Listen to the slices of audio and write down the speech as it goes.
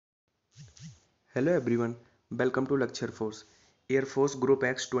Hello everyone, welcome to lecture force. Air force group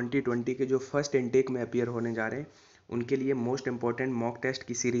x 2020 के जो first intake में appear होने जा रहे हैं उनके लिए मोस्ट इंपॉर्टेंट मॉक टेस्ट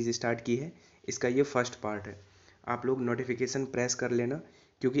की सीरीज स्टार्ट की है। इसका ये फर्स्ट पार्ट है। आप लोग नोटिफिकेशन प्रेस कर लेना,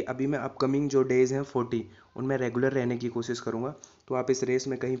 क्योंकि अभी मैं अपकमिंग जो डेज़ हैं 40 उनमें रेगुलर रहने की कोशिश करूँगा। तो आप इस रेस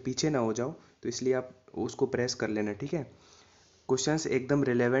में कहीं पीछे ना हो जाओ, तो इसलिए आप उसको प्रेस कर लेना, ठीक है। क्वेश्चंस एकदम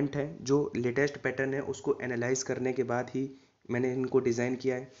रिलेवेंट है, जो लेटेस्ट पैटर्न है उसको एनालाइज करने के बाद ही मैंने इनको डिज़ाइन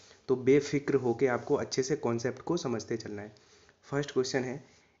किया है। तो बेफिक्र होके आपको अच्छे से कॉन्सेप्ट को समझते चलना है। फर्स्ट क्वेश्चन है,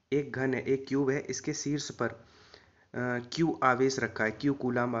 एक घन है, एक क्यूब है, इसके शीर्ष पर क्यू आवेश रखा है, क्यू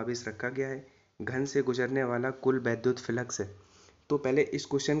कूलाम आवेश रखा गया है। घन से गुजरने वाला कुल वैद्युत फ्लक्स है। तो पहले इस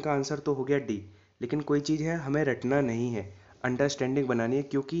क्वेश्चन का आंसर तो हो गया डी, लेकिन कोई चीज़ है हमें रटना नहीं है, अंडरस्टैंडिंग बनानी है,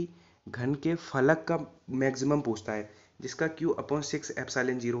 क्योंकि घन के फलक का मैक्सिमम पूछता है, जिसका Q/6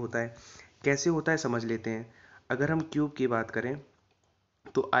 एप्सिलॉन 0 होता है। कैसे होता है समझ लेते हैं। अगर हम क्यूब की बात करें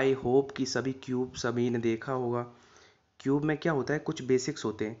तो आई होप कि सभी ने देखा होगा। क्यूब में क्या होता है, कुछ बेसिक्स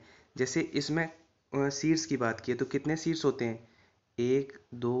होते हैं। जैसे इसमें शीर्ष की बात की तो कितने शीर्ष होते हैं, 1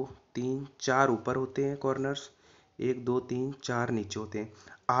 2 3 4 ऊपर होते हैं कॉर्नर्स, 1 2 3 4 नीचे होते हैं,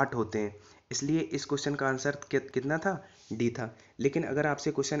 8 होते हैं। इसलिए इस क्वेश्चन का आंसर कितना था, डी था। लेकिन अगर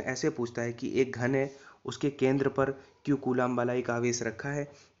आपसे क्वेश्चन ऐसे पूछता है कि एक घन है, उसके केंद्र पर क्यू कूलाम वाला एक आवेश रखा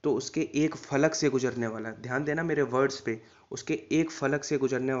है, तो उसके एक फलक से गुजरने वाला, ध्यान देना मेरे वर्ड्स पे, उसके एक फलक से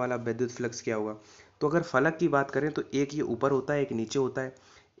गुजरने वाला विद्युत फ्लक्स क्या होगा। तो अगर फलक की बात करें तो एक ये ऊपर होता है, एक नीचे होता है,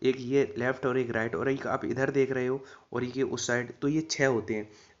 एक ये लेफ्ट और एक राइट, और एक आप इधर देख रहे हो और ये उस साइड, तो ये 6 होते हैं।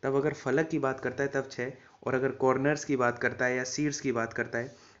 तब अगर फलक की बात करता है तब 6, और अगर कॉर्नर्स की बात करता है या शीर्ष की बात करता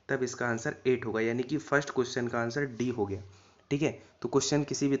है तब इसका आंसर 8 होगा। यानी कि फर्स्ट क्वेश्चन का आंसर डी हो गया, ठीक है। तो क्वेश्चन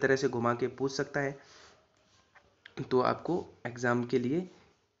किसी भी तरह से घुमा के पूछ सकता है, तो आपको एग्जाम के लिए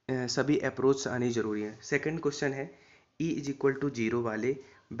सभी अप्रोच आनी जरूरी है। सेकंड क्वेश्चन है, E = 0 वाले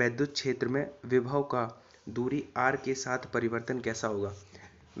वैद्युत क्षेत्र में विभव का दूरी r के साथ परिवर्तन कैसा होगा।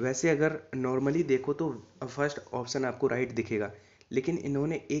 वैसे अगर नॉर्मली देखो तो फर्स्ट ऑप्शन आपको राइट दिखेगा, लेकिन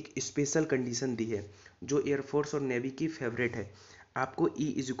इन्होंने एक स्पेशल कंडीशन दी है जो एयरफोर्स और नेवी की फेवरेट है। आपको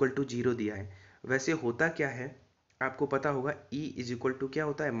E = 0 दिया है। वैसे होता क्या है, आपको पता होगा E क्या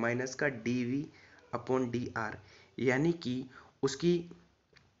होता है, माइनस का dV/dr। यानी कि उसकी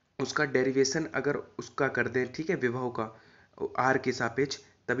उसका डेरिवेशन अगर उसका कर दें, ठीक है, विभव का आर के सापेक्ष,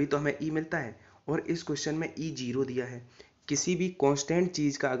 तभी तो हमें ई मिलता है। और इस क्वेश्चन में ई 0 दिया है। किसी भी कांस्टेंट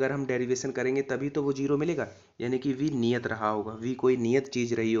चीज़ का अगर हम डेरिवेशन करेंगे तभी तो वो 0 मिलेगा, यानी कि वी नियत रहा होगा, वी कोई नियत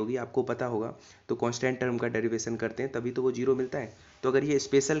चीज़ रही होगी, आपको पता होगा। तो कांस्टेंट टर्म का डेरिवेशन करते हैं तभी तो वो 0 मिलता है। तो अगर ये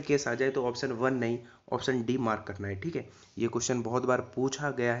स्पेशल केस आ जाए तो ऑप्शन 1 नहीं, ऑप्शन डी मार्क करना है, ठीक है। ये क्वेश्चन बहुत बार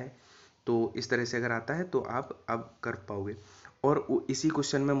पूछा गया है, तो इस तरह से अगर आता है तो आप अब कर पाओगे। और इसी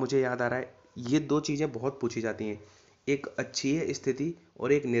क्वेश्चन में मुझे याद आ रहा है, ये दो चीज़ें बहुत पूछी जाती हैं, एक अक्षीय स्थिति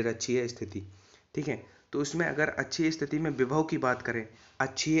और एक निरक्षीय स्थिति, ठीक है। तो इसमें अगर अच्छी स्थिति में विभव की बात करें,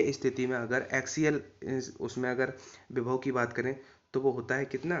 अच्छी स्थिति में अगर एक्सियल, उसमें अगर विभव की बात करें तो वो होता है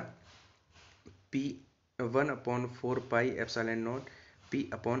कितना, P1/4πε0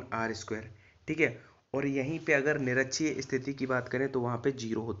 P/r², ठीक है। और यहीं पे अगर निरक्षीय स्थिति की बात करें तो वहाँ पे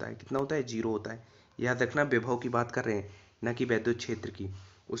 0 होता है। कितना होता है, 0 होता है। याद रखना, विभव की बात कर रहे हैं, न कि वैद्युत क्षेत्र की।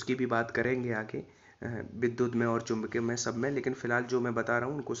 उसकी भी बात करेंगे आगे, विद्युत में और चुंबकीय में, सब में, लेकिन फिलहाल जो मैं बता रहा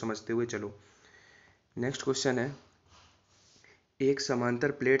हूँ उनको समझते हुए चलो। नेक्स्ट क्वेश्चन है, एक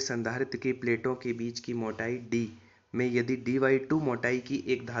समांतर प्लेट संधारित्र की प्लेटों के बीच की मोटाई d में यदि d/2 मोटाई की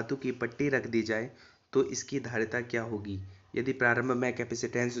एक धातु की पट्टी रख दी जाए तो इसकी धारिता क्या होगी। यदि प्रारंभ में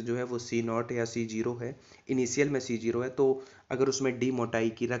कैपेसिटेंस जो है वो C0 या C0 है, इनिशियल में C0 है, तो अगर उसमें d मोटाई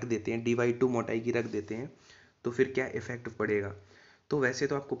की रख देते हैं, d/2 मोटाई की रख देते हैं, तो फिर क्या इफेक्ट पड़ेगा। तो वैसे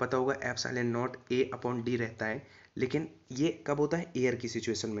तो आपको पता होगा एप्सिलॉन A/d रहता है, लेकिन ये कब होता है, एयर की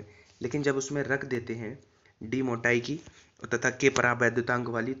सिचुएशन में। लेकिन जब उसमें रख देते हैं डी मोटाई की तथा के परावैद्युतांक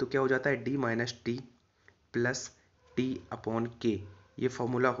वाली, तो क्या हो जाता है, d-t + t/k, ये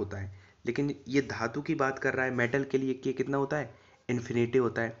फॉर्मूला होता है। लेकिन ये धातु की बात कर रहा है, मेटल के लिए के कितना होता है, इन्फिनिटी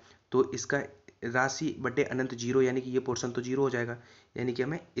होता है। तो इसका राशि बटे अनंत 0, यानी कि ये पोर्शन तो 0 हो जाएगा, यानी कि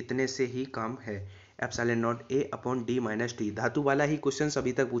हमें इतने से ही काम है। एप्सिलॉन A/d-t धातु वाला ही क्वेश्चन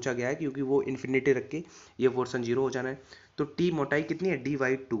अभी तक पूछा गया है, क्योंकि वो इन्फिनिटी रख के ये पोर्शन 0 हो जाना है। तो टी मोटाई कितनी है,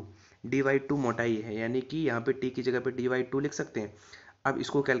 d/2 मोटाई है, यानी कि यहाँ पे टी की जगह पे d/2 लिख सकते हैं। अब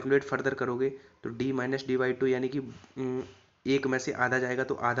इसको कैलकुलेट फर्दर करोगे तो d-d/2 यानी कि एक में से आधा जाएगा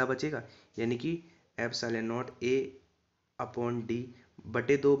तो आधा बचेगा, यानी कि एप्सिलॉन A/d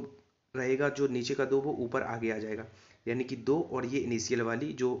बटे 2 रहेगा, जो नीचे का 2 वो ऊपर आगे आ जाएगा, यानी कि 2, और ये इनिशियल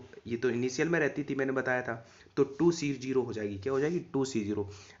वाली, जो ये तो इनिशियल में रहती थी, मैंने बताया था, तो 2C0 हो जाएगी। क्या हो जाएगी, 2C0।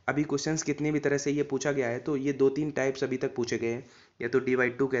 अभी क्वेश्चंस कितनी भी तरह से ये पूछा गया है, तो ये 2-3 टाइप्स अभी तक पूछे गए हैं। या तो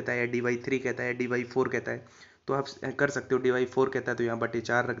dy2 कहता है, या dy3 कहता है, या dy4 कहता है। तो आप कर सकते हो dy4 कहता है तो यहाँ बटे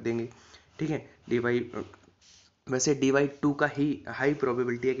 4 रख देंगे, ठीक है। वैसे dy2 का ही हाई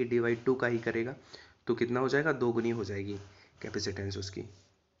प्रोबेबिलिटी है कि dy2 का ही करेगा, तो कितना हो जाएगा, 2 गुनी हो जाएगी कैपेसिटेंस उसकी।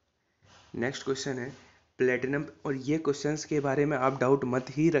 नेक्स्ट क्वेश्चन है प्लेटिनम, और ये क्वेश्चंस के बारे में आप डाउट मत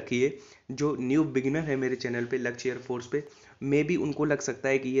ही रखिए। जो न्यू बिगिनर है मेरे चैनल पे लक्ष्य एयरफोर्स पे, मे भी उनको लग सकता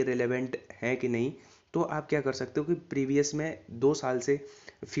है कि ये रिलेवेंट है कि नहीं। तो आप क्या कर सकते हो कि प्रीवियस में 2 साल से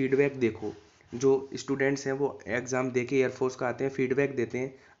फीडबैक देखो। जो स्टूडेंट्स हैं वो एग्ज़ाम दे के एयरफोर्स का आते हैं, फीडबैक देते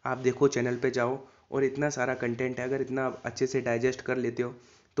हैं, आप देखो चैनल पे जाओ, और इतना सारा कंटेंट है, अगर इतना आप अच्छे से डाइजेस्ट कर लेते हो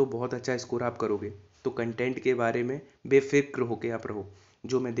तो बहुत अच्छा स्कोर आप करोगे। तो कंटेंट के बारे में बेफिक्र होके आप रहो,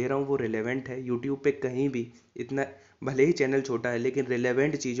 जो मैं दे रहा हूँ वो रिलेवेंट है। यूट्यूब पे कहीं भी इतना, भले ही चैनल छोटा है लेकिन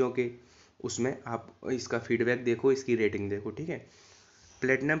रिलेवेंट चीज़ों के उसमें आप इसका फीडबैक देखो, इसकी रेटिंग देखो, ठीक है।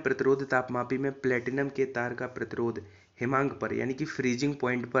 प्लेटिनम प्रतिरोध तापमापी में प्लेटिनम के तार का प्रतिरोध हिमांक पर यानी कि फ्रीजिंग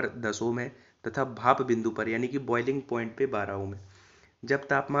पॉइंट पर 10 ओम है, तथा भाप बिंदु पर यानी कि बॉइलिंग पॉइंट पे 12 ओम है। जब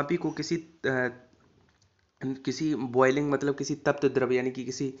तापमापी को किसी बॉइलिंग मतलब किसी तप्त द्रव यानी कि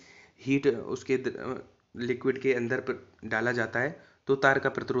किसी हीट उसके लिक्विड के अंदर पर डाला जाता है तो तार का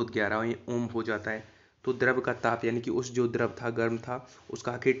प्रतिरोध 11 ओम हो जाता है। तो द्रव का ताप यानी कि उस जो द्रव था गर्म था,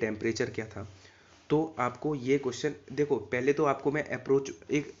 उसका आखिर टेम्परेचर क्या था। तो आपको ये क्वेश्चन देखो, पहले तो आपको मैं अप्रोच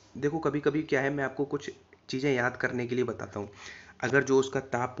एक देखो, कभी कभी क्या है, मैं आपको कुछ चीज़ें याद करने के लिए बताता हूँ। अगर जो उसका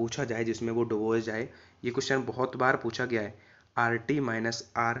ताप पूछा जाए जिसमें वो डुबोया जाए, ये क्वेश्चन बहुत बार पूछा गया है,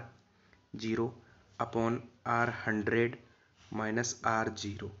 RT-R0 upon R100 minus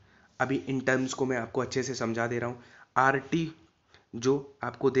R0। अभी इन टर्म्स को मैं आपको अच्छे से समझा दे रहा हूँ। RT जो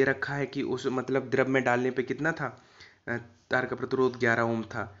आपको दे रखा है कि उस मतलब द्रव में डालने पे कितना था, तार का प्रतिरोध 11 ओम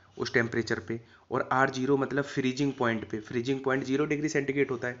था उस टेम्परेचर पे, और R0 मतलब फ्रीजिंग पॉइंट पे, फ्रीजिंग पॉइंट 0 डिग्री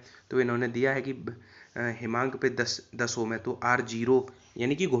सेंटीग्रेड होता है। तो इन्होंने दिया है कि हिमांक पे 10 ओम है, तो R0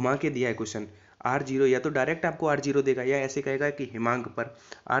 यानी कि घुमा के दिया है क्वेश्चन। R0 या तो डायरेक्ट आपको R0 देगा, या ऐसे कहेगा कि हिमांक पर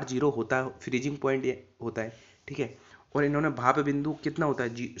R0 होता है, फ्रीजिंग पॉइंट होता है, ठीक है। और इन्होंने भाप बिंदु कितना होता है,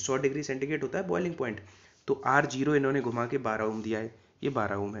 100 डिग्री सेंटीग्रेड होता है बॉइलिंग पॉइंट। तो R0 इन्होंने घुमा के 12 ओम दिया है, ये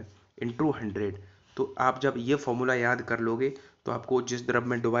 12 ओम है इंटू 100। तो आप जब ये फॉर्मूला याद कर लोगे तो आपको जिस द्रव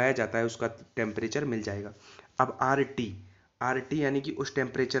में डुबाया जाता है उसका टेम्परेचर मिल जाएगा। अब RT यानी कि उस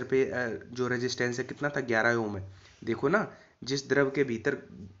टेम्परेचर पे जो रेजिस्टेंस है कितना था, 11 ओम है। देखो ना, जिस द्रव के भीतर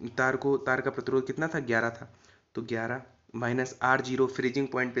तार का प्रतिरोध कितना था, 11 था, तो 11 माइनस R0 फ्रीजिंग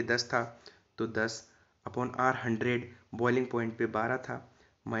पॉइंट पे 10 था, तो 10 अपॉन R100 बॉइलिंग पॉइंट पे 12 था,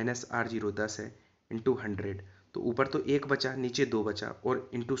 माइनस R0 10 है इंटू 100। तो ऊपर तो 1 बचा, नीचे 2 बचा, और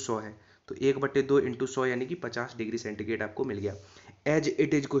इंटू 100 है, तो 1/2 इंटू 100 यानी कि 50 डिग्री सेंटीग्रेड आपको मिल गया। एज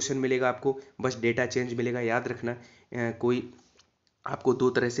इट इज क्वेश्चन मिलेगा आपको, बस डेटा चेंज मिलेगा। याद रखना, कोई आपको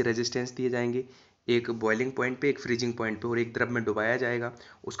 2 तरह से रेजिस्टेंस दिए जाएंगे, एक बॉइलिंग पॉइंट पे, एक फ्रीजिंग पॉइंट पे, और एक द्रव में डुबाया जाएगा,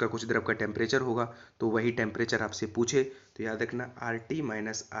 उसका कुछ द्रव का टेम्परेचर होगा, तो वही टेम्परेचर आपसे पूछे तो याद रखना RT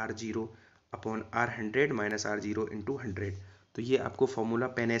minus R0 upon R100 minus R0 into 100। तो ये आपको फॉर्मूला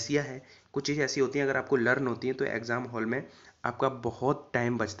पेनेसिया है। कुछ चीज़ ऐसी होती हैं अगर आपको लर्न होती हैं तो एग्ज़ाम हॉल में आपका बहुत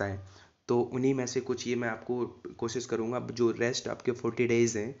टाइम बचता है। तो उन्हीं में से कुछ ये मैं आपको कोशिश करूँगा, जो रेस्ट आपके 40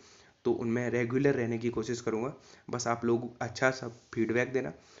 डेज़ हैं तो उनमें रेगुलर रहने की कोशिश करूँगा। बस आप लोग अच्छा सा फीडबैक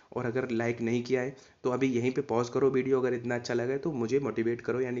देना, और अगर लाइक नहीं किया है तो अभी यहीं पे पॉज करो वीडियो, अगर इतना अच्छा लगा है तो मुझे मोटिवेट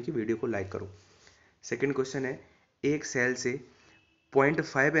करो, यानी कि वीडियो को लाइक करो। सेकंड क्वेश्चन है, एक सेल से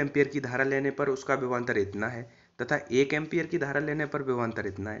 0.5 एम्पियर की धारा लेने पर उसका विभवांतर इतना है, तथा 1 एम्पियर की धारा लेने पर विभवांतर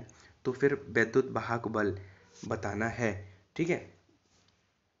इतना है, तो फिर वैद्युत वाहक बल बताना है, ठीक है।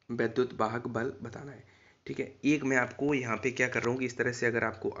 वैद्युत वाहक बल बताना है, ठीक है। एक मैं आपको यहाँ पे क्या कर रहा हूँ कि इस तरह से अगर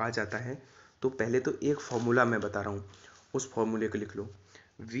आपको आ जाता है तो पहले तो एक फॉर्मूला मैं बता रहा हूँ, उस फॉर्मूले को लिख लो,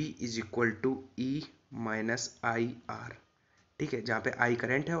 V is equal to E minus I R, ठीक है, जहाँ पे I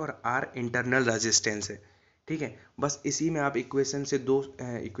करंट है और R इंटरनल रेजिस्टेंस है, ठीक है। बस इसी में आप इक्वेशन से 2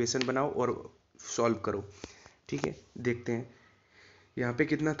 इक्वेशन बनाओ और सॉल्व करो, ठीक है। देखते हैं यहाँ पे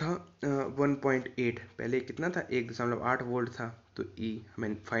कितना था, 1.8, पहले कितना था, 1.8 वोल्ट था, तो E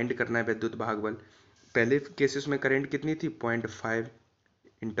हमें फाइंड करना है वैद्युत वाहक बल। पहले केसेस में करंट कितनी थी, 0.5,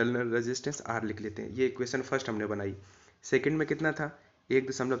 इंटरनल रेजिस्टेंस R लिख लेते हैं, ये इक्वेशन फर्स्ट हमने बनाई। सेकंड में कितना था,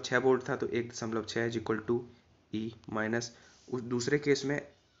 1.6 वोल्ट था, तो 1.6 is equal to E minus उस दूसरे केस में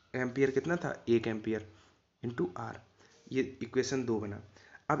एम्पियर कितना था, 1 एम्पियर इंटू R, ये इक्वेशन 2 बना।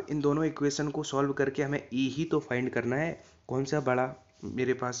 अब इन दोनों इक्वेशन को सॉल्व करके हमें E ही तो फाइंड करना है, कौन सा बड़ा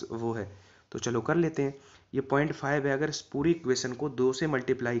मेरे पास वो है, तो चलो कर लेते हैं। ये 0.5 है, अगर इस पूरी इक्वेशन को 2 से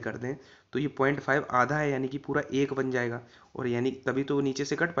मल्टीप्लाई कर दें तो ये 0.5 आधा है, यानी कि पूरा 1 बन जाएगा, और यानी तभी तो नीचे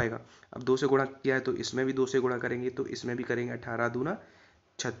से कट पाएगा। अब 2 से गुणा किया है तो इसमें भी 2 से गुणा करेंगे, तो इसमें भी करेंगे, 18 दूना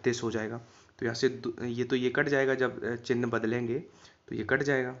 36 हो जाएगा। तो यहाँ से ये तो ये कट जाएगा जब चिन्ह बदलेंगे, तो ये कट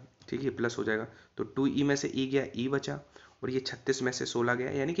जाएगा, ठीक है, प्लस हो जाएगा। तो 2e में से e गया, e बचा, और ये 36 में से 16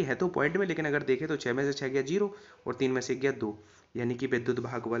 गया, यानी कि है तो पॉइंट में, लेकिन अगर देखें तो 6 में से 6 गया 0 और 3 में से गया 2, यानी कि विद्युत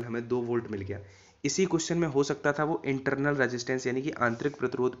भागबल हमें 2 वोल्ट मिल गया। इसी क्वेश्चन में हो सकता था वो इंटरनल रेजिस्टेंस यानी कि आंतरिक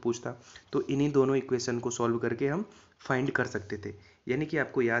प्रतिरोध पूछता, तो इन्हीं दोनों इक्वेशन को सॉल्व करके हम फाइंड कर सकते थे। यानी कि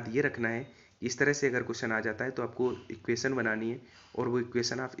आपको याद ये रखना है, इस तरह से अगर क्वेश्चन आ जाता है तो आपको इक्वेशन बनानी है, और वो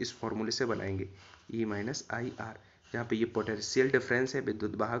इक्वेशन आप इस फॉर्मूले से बनाएंगे, E माइनस आई आर, जहाँ पे ये पोटेंशियल डिफरेंस है,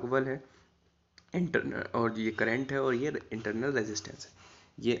 विद्युत वाहक बल है, इंटरनल, और ये करंट है, और ये इंटरनल रेजिस्टेंस है।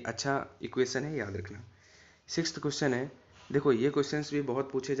 ये अच्छा इक्वेशन है, याद रखना। सिक्स्थ क्वेश्चन है, देखो ये क्वेश्चंस भी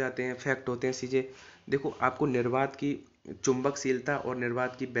बहुत पूछे जाते हैं, फैक्ट होते हैं सीधे। देखो आपको निर्वात की चुंबकशीलता और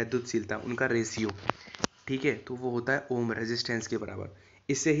निर्वात की वैद्युतशीलता, उनका रेशियो, ठीक है, तो वो होता है ओम, रेजिस्टेंस के बराबर।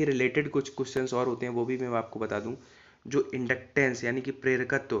 इससे ही रिलेटेड कुछ क्वेश्चंस और होते हैं, वो भी मैं आपको बता दूं। जो इंडक्टेंस यानी कि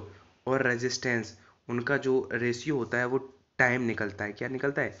प्रेरकत्व और रेजिस्टेंस, उनका जो रेशियो होता है वो टाइम निकलता है, क्या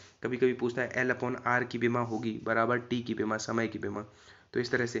निकलता है, कभी कभी पूछता है L/R की विमा होगी बराबर T की विमा, समय की विमा, तो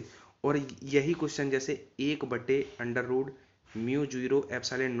इस तरह से। और यही क्वेश्चन जैसे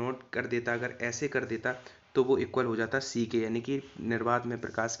 1/√μ0 कर देता, अगर ऐसे कर देता तो वो इक्वल हो जाता C के, यानी कि निर्वात में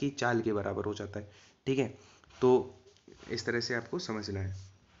प्रकाश की चाल के बराबर हो जाता है, ठीक है। तो इस तरह से आपको समझना है।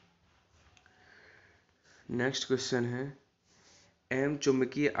 नेक्स्ट क्वेश्चन है, एम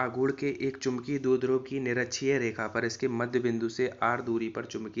चुंबकीय आघूर्ण के एक चुंबकीय द्विध्रुव की निरक्षीय रेखा पर इसके मध्य बिंदु से r दूरी पर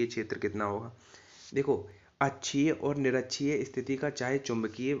चुंबकीय क्षेत्र कितना होगा। देखो अक्षीय और निरक्षीय स्थिति का, चाहे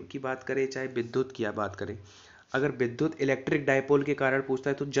चुंबकीय की बात करें चाहे विद्युत की बात करें, अगर विद्युत इलेक्ट्रिक डायपोल के कारण पूछता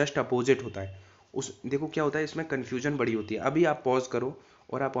है तो जस्ट अपोजिट होता है। उस देखो क्या होता है, इसमें कन्फ्यूजन बड़ी होती है। अभी आप पॉज करो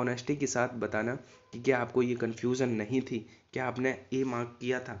और आप ऑनेस्टी के साथ बताना कि क्या आपको ये कन्फ्यूजन नहीं थी, क्या आपने ए मार्क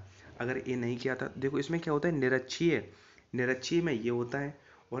किया था। अगर ए नहीं किया था, देखो इसमें क्या होता है, निरक्षीय, निरक्षीय में ये होता है,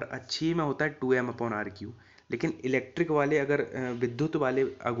 और अक्षीय में होता है 2m/r³। लेकिन इलेक्ट्रिक वाले, अगर विद्युत वाले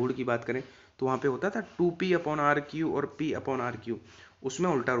आघूर्ण की बात करें तो वहाँ पे होता था 2p/r³ और p/r³, उसमें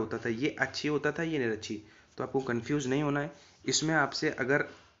उल्टा होता था, ये अक्षीय होता था, ये निरक्षीय। तो आपको कंफ्यूज नहीं होना है। इसमें आपसे अगर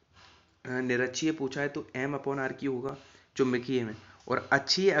निरक्षीय पूछा है तो m/r³ होगा चुंबकीय में, और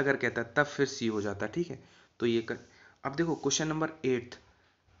अक्षीय अगर कहता तब फिर c हो जाता, ठीक है। तो ये अब देखो क्वेश्चन नंबर 8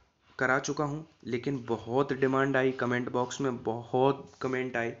 करा चुका हूँ, लेकिन बहुत डिमांड आई, कमेंट बॉक्स में बहुत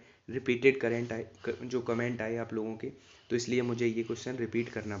कमेंट आए, रिपीटेड करेंट आए, जो कमेंट आए आप लोगों के, तो इसलिए मुझे ये क्वेश्चन रिपीट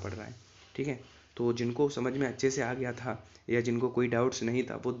करना पड़ रहा है, ठीक है। तो जिनको समझ में अच्छे से आ गया था या जिनको कोई डाउट्स नहीं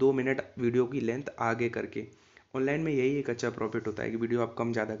था, वो 2 मिनट वीडियो की लेंथ आगे करके, ऑनलाइन में यही एक अच्छा प्रॉफिट होता है कि वीडियो आप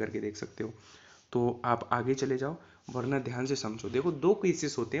कम ज़्यादा करके देख सकते हो, तो आप आगे चले जाओ, वरना ध्यान से समझो। देखो 2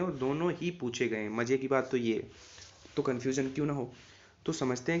 केसेस होते हैं और दोनों ही पूछे गए हैं, मज़े की बात तो ये है, तो कन्फ्यूजन क्यों ना हो। तो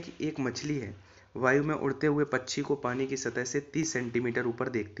समझते हैं कि एक मछली है, वायु में उड़ते हुए पक्षी को पानी की सतह से 30 सेंटीमीटर ऊपर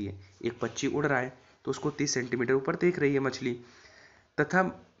देखती है। एक पक्षी उड़ रहा है तो उसको 30 सेंटीमीटर ऊपर देख रही है मछली, तथा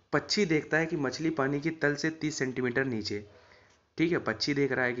पक्षी देखता है कि मछली पानी की तल से 30 सेंटीमीटर नीचे, ठीक है, पक्षी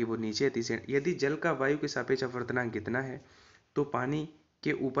देख रहा है कि वो नीचे है 30। यदि जल का वायु के सापेक्ष अपवर्तनांक कितना है, तो पानी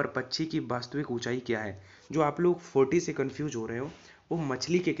के ऊपर पक्षी की वास्तविक ऊंचाई क्या है। जो आप लोग 40 से कंफ्यूज हो रहे हो, वो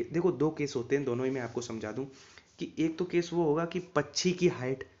मछली के देखो 2 केस होते हैं, दोनों ही मैं आपको समझा दूं कि एक तो केस वो होगा कि पक्षी की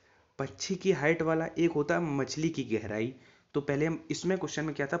हाइट, पक्षी की हाइट वाला, एक होता है मछली की गहराई। तो पहले हम इसमें क्वेश्चन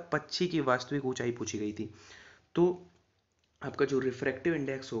में क्या था, पक्षी की वास्तविक ऊंचाई पूछी गई थी। तो आपका जो रिफ्रैक्टिव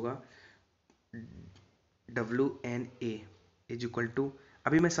इंडेक्स होगा WNA इज इक्वल टू,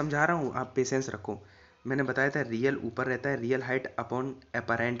 अभी मैं समझा रहा हूँ, आप पेशेंस रखो। मैंने बताया था रियल ऊपर रहता है, real height upon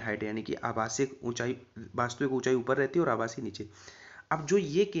apparent height, यानी कि आभासिक ऊंचाई, वास्तविक ऊंचाई ऊपर रहती है और आभासी नीचे। अब जो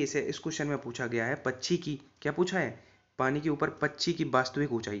ये केस है, इस क्वेश्चन में पूछा गया है पक्षी की, क्या पूछा है, पानी के ऊपर पक्षी की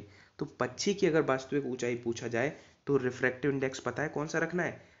वास्तविक ऊंचाई। तो पक्षी की अगर वास्तविक ऊंचाई पूछा जाए तो रिफ्रैक्टिव इंडेक्स पता है कौन सा रखना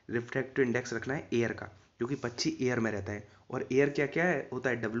है, रिफ्रैक्टिव इंडेक्स रखना है एयर का, क्योंकि पक्षी एयर में रहता है, और एयर क्या क्या है, होता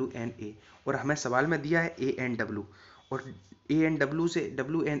है WNA, और हमें सवाल में दिया है ANW, और ANW से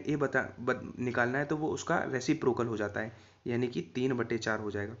WNA निकालना है तो वो उसका रेसिप्रोकल हो जाता है, यानी कि 3/4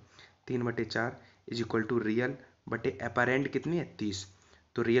 हो जाएगा। 3/4 इज इक्वल टू रियल बटे अपरेंट कितनी है 30।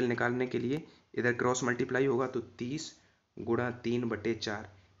 तो रियल निकालने के लिए इधर क्रॉस मल्टीप्लाई होगा, तो 30 गुणा 3/4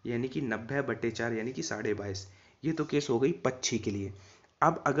 यानी कि 90/4, यानी कि 22.5। ये तो केस हो गई पक्षी के लिए।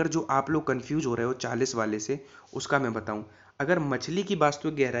 अब अगर जो आप लोग कंफ्यूज हो रहे हो 40 वाले से, उसका मैं बताऊं, अगर मछली की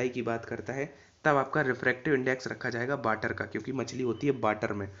वास्तविक गहराई की बात करता है तब आपका रिफ्रैक्टिव इंडेक्स रखा जाएगा वाटर का, क्योंकि मछली होती है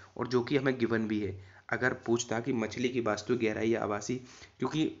वाटर में, और जो कि हमें गिवन भी है। अगर पूछता कि मछली की वास्तविक गहराई या आभासी,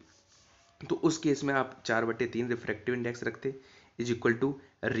 क्योंकि, तो उस केस में आप 4/3 रिफ्रैक्टिव इंडेक्स रखते, is equal to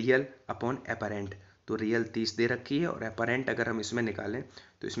real upon apparent. तो रियल 30 दे रखी है, और अपरेंट अगर हम इसमें निकालें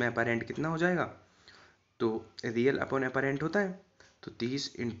तो इसमें अपरेंट कितना हो जाएगा, तो रियल अपॉन अपरेंट होता है, तो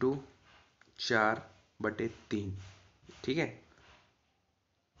 30 × 4/3, ठीक है।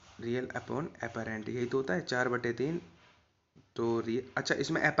 रियल अपॉन अपेरेंट, यही तो होता है 4/3। तो रियल, अच्छा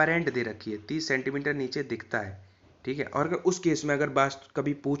इसमें अपेरेंट दे रखी है 30 सेंटीमीटर नीचे दिखता है, ठीक है। और अगर उस केस में अगर बात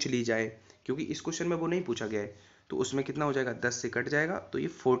कभी पूछ ली जाए, क्योंकि इस क्वेश्चन में वो नहीं पूछा गया है, तो उसमें कितना हो जाएगा, 10 से कट जाएगा तो ये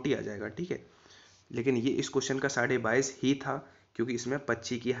 40 आ जाएगा, ठीक है। लेकिन ये इस क्वेश्चन का 22.5 ही था, क्योंकि इसमें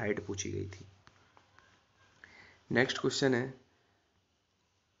पक्षी की हाइट पूछी गई थी। नेक्स्ट क्वेश्चन है,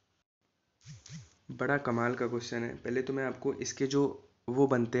 बड़ा कमाल का क्वेश्चन है। पहले तो मैं आपको इसके जो वो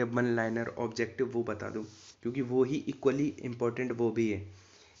बनते हैं वन लाइनर ऑब्जेक्टिव वो बता दूं, क्योंकि वो ही इक्वली इम्पोर्टेंट वो भी है।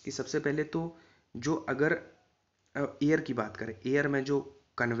 कि सबसे पहले तो जो अगर एयर की बात करें, एयर में जो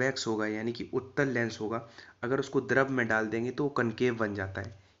कन्वेक्स होगा यानी कि उत्तल लेंस होगा, अगर उसको द्रव में डाल देंगे तो वो कनकेव बन जाता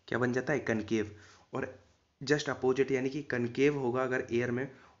है। क्या बन जाता है, कनकेव। और जस्ट अपोजिट यानी कि कनकेव होगा अगर एयर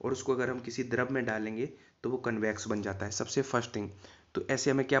में, और उसको अगर हम किसी द्रव में डालेंगे तो वो कन्वेक्स बन जाता है, सबसे फर्स्ट थिंग। तो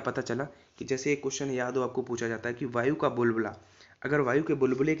ऐसे हमें क्या पता चला कि जैसे एक क्वेश्चन याद हो आपको, पूछा जाता है कि वायु का बुलबुला, अगर वायु के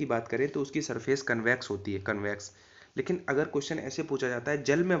बुलबुले की बात करें तो उसकी सरफेस कन्वेक्स होती है, कन्वेक्स। लेकिन अगर क्वेश्चन ऐसे पूछा जाता है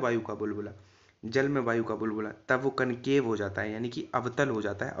जल में वायु का बुलबुला, जल में वायु का बुलबुला, तब वो कनकेव हो जाता है, यानी कि अवतल हो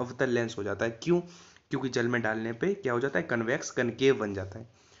जाता है, अवतल लेंस हो जाता है। क्यों, क्योंकि जल में डालने पे क्या हो जाता है, कन्वेक्स, कनकेव बन जाता है।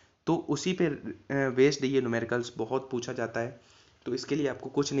 तो उसी पे बेस्ड ये न्यूमेरिकल्स बहुत पूछा जाता है। तो इसके लिए आपको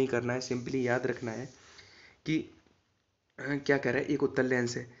कुछ नहीं करना है, सिंपली याद रखना है कि क्या कह रहा है, एक उत्तल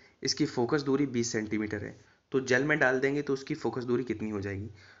लेंस है, इसकी फोकस दूरी 20 सेंटीमीटर है, तो जल में डाल देंगे तो उसकी फोकस दूरी कितनी हो जाएगी।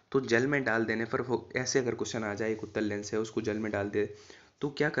 तो जल में डाल देने पर ऐसे अगर क्वेश्चन आ जाए, एक उत्तल लेंस है उसको जल में डाल दे, तो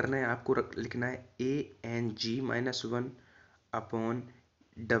क्या करना है आपको, लिखना है ANG-1 अपॉन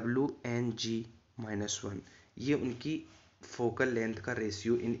WNG-1। ये उनकी फोकल लेंथ का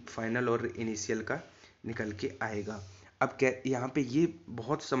रेशियो फाइनल और इनिशियल का निकल के आएगा। अब क्या यहाँ पे ये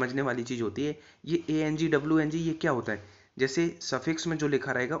बहुत समझने वाली चीज़ होती है, ये ANG WNG ये क्या होता है, जैसे सफिक्स में जो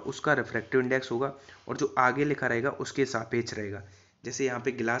लिखा रहेगा उसका रिफ्रैक्टिव इंडेक्स होगा, और जो आगे लिखा रहेगा उसके सापेक्ष रहेगा। जैसे यहाँ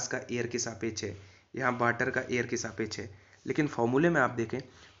पे गिलास का एयर के सापेक्ष है, यहाँ वाटर का एयर के सापेक्ष है, लेकिन फॉर्मूले में आप देखें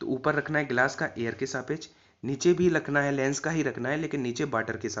तो ऊपर रखना है गिलास का एयर के सापेक्ष, नीचे भी रखना है लेंस का ही रखना है, लेकिन नीचे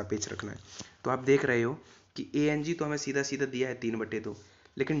वाटर के सापेक्ष रखना है। तो आप देख रहे हो कि ANG तो हमें सीधा सीधा दिया है 3/2,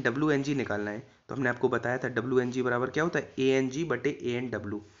 लेकिन WNG निकालना है। तो हमने आपको बताया था WNG बराबर क्या होता है,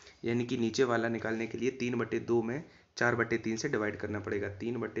 ANG/ANW, यानी कि नीचे वाला निकालने के लिए 3/2 में 4/3 से डिवाइड करना पड़ेगा।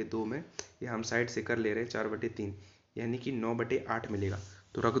 3/2 में, ये हम साइड से कर ले रहे हैं 4/3, यानी कि 9/8 मिलेगा।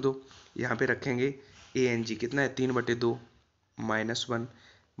 तो रख दो, यहाँ पे रखेंगे ANG कितना है, 3/2 -1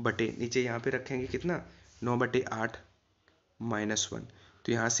 बटे, नीचे यहाँ पे रखेंगे कितना, 9/8 -1।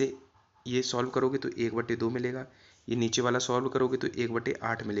 तो यहाँ से ये सॉल्व करोगे तो 1/2 मिलेगा, ये नीचे वाला सॉल्व करोगे तो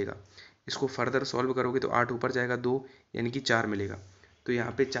 1/8 मिलेगा, इसको फर्दर सॉल्व करोगे तो 8 ऊपर जाएगा 2, यानी कि 4 मिलेगा। तो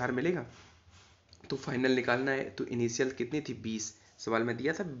यहाँ पे 4 मिलेगा। तो फाइनल निकालना है, तो इनिशियल कितनी थी, 20, सवाल में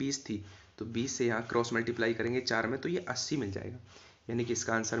दिया था 20 थी, तो 20 से यहाँ क्रॉस मल्टीप्लाई करेंगे 4 में तो ये 80 मिल जाएगा, यानी कि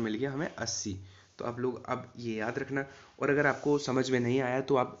इसका आंसर मिल गया हमें 80। तो आप लोग अब ये याद रखना। और अगर आपको समझ में नहीं आया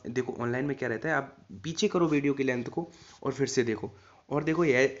तो आप देखो ऑनलाइन में क्या रहता है, आप पीछे करो वीडियो की लेंथ को और फिर से देखो। और देखो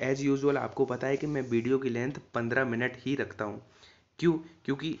एज यूजुअल आपको पता है कि मैं वीडियो की लेंथ 15 मिनट ही रखता हूँ। क्यों,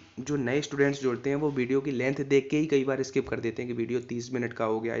 क्योंकि जो नए स्टूडेंट्स जुड़ते हैं वो वीडियो की लेंथ देख के ही कई बार स्किप कर देते हैं कि वीडियो 30 मिनट का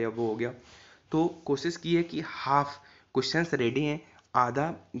हो गया या वो हो गया। तो कोशिश की है कि हाफ क्वेश्चंस रेडी हैं,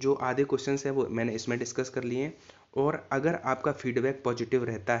 आधा जो आधे क्वेश्चंस हैं वो मैंने इसमें डिस्कस कर लिए हैं। और अगर आपका फीडबैक पॉजिटिव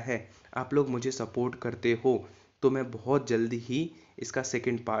रहता है, आप लोग मुझे सपोर्ट करते हो, तो मैं बहुत जल्दी ही इसका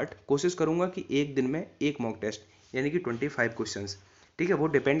सेकंड पार्ट कोशिश करूंगा कि एक दिन में एक मॉक टेस्ट यानी कि 25 क्वेश्चंस, ठीक है। वो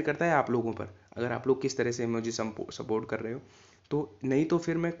डिपेंड करता है आप लोगों पर, अगर आप लोग किस तरह से मुझे सपोर्ट कर रहे हो। तो नहीं तो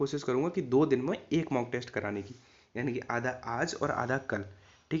फिर मैं कोशिश करूंगा कि 2 दिन में एक मॉक टेस्ट कराने की, यानी कि आधा आज और आधा कल,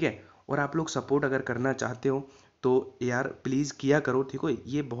 ठीक है। और आप लोग सपोर्ट अगर करना चाहते हो तो यार प्लीज़ किया करो, ठीक है।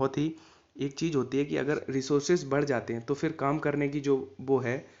 ये बहुत ही एक चीज़ होती है कि अगर रिसोर्सेज बढ़ जाते हैं तो फिर काम करने की जो वो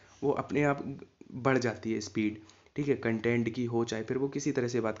है वो अपने आप बढ़ जाती है स्पीड, ठीक है। कंटेंट की हो चाहे फिर वो किसी तरह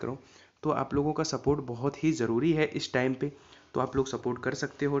से बात करो, तो आप लोगों का सपोर्ट बहुत ही ज़रूरी है इस टाइम पे। तो आप लोग सपोर्ट कर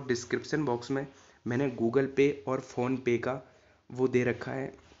सकते हो। डिस्क्रिप्शन बॉक्स में मैंने गूगल पे और फ़ोनपे का वो दे रखा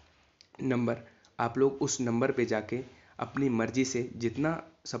है नंबर, आप लोग उस नंबर पे जाके अपनी मर्जी से जितना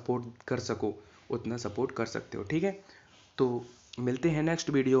सपोर्ट कर सको उतना सपोर्ट कर सकते हो, ठीक है। तो मिलते हैं नेक्स्ट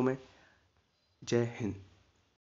वीडियो में। जय हिंद।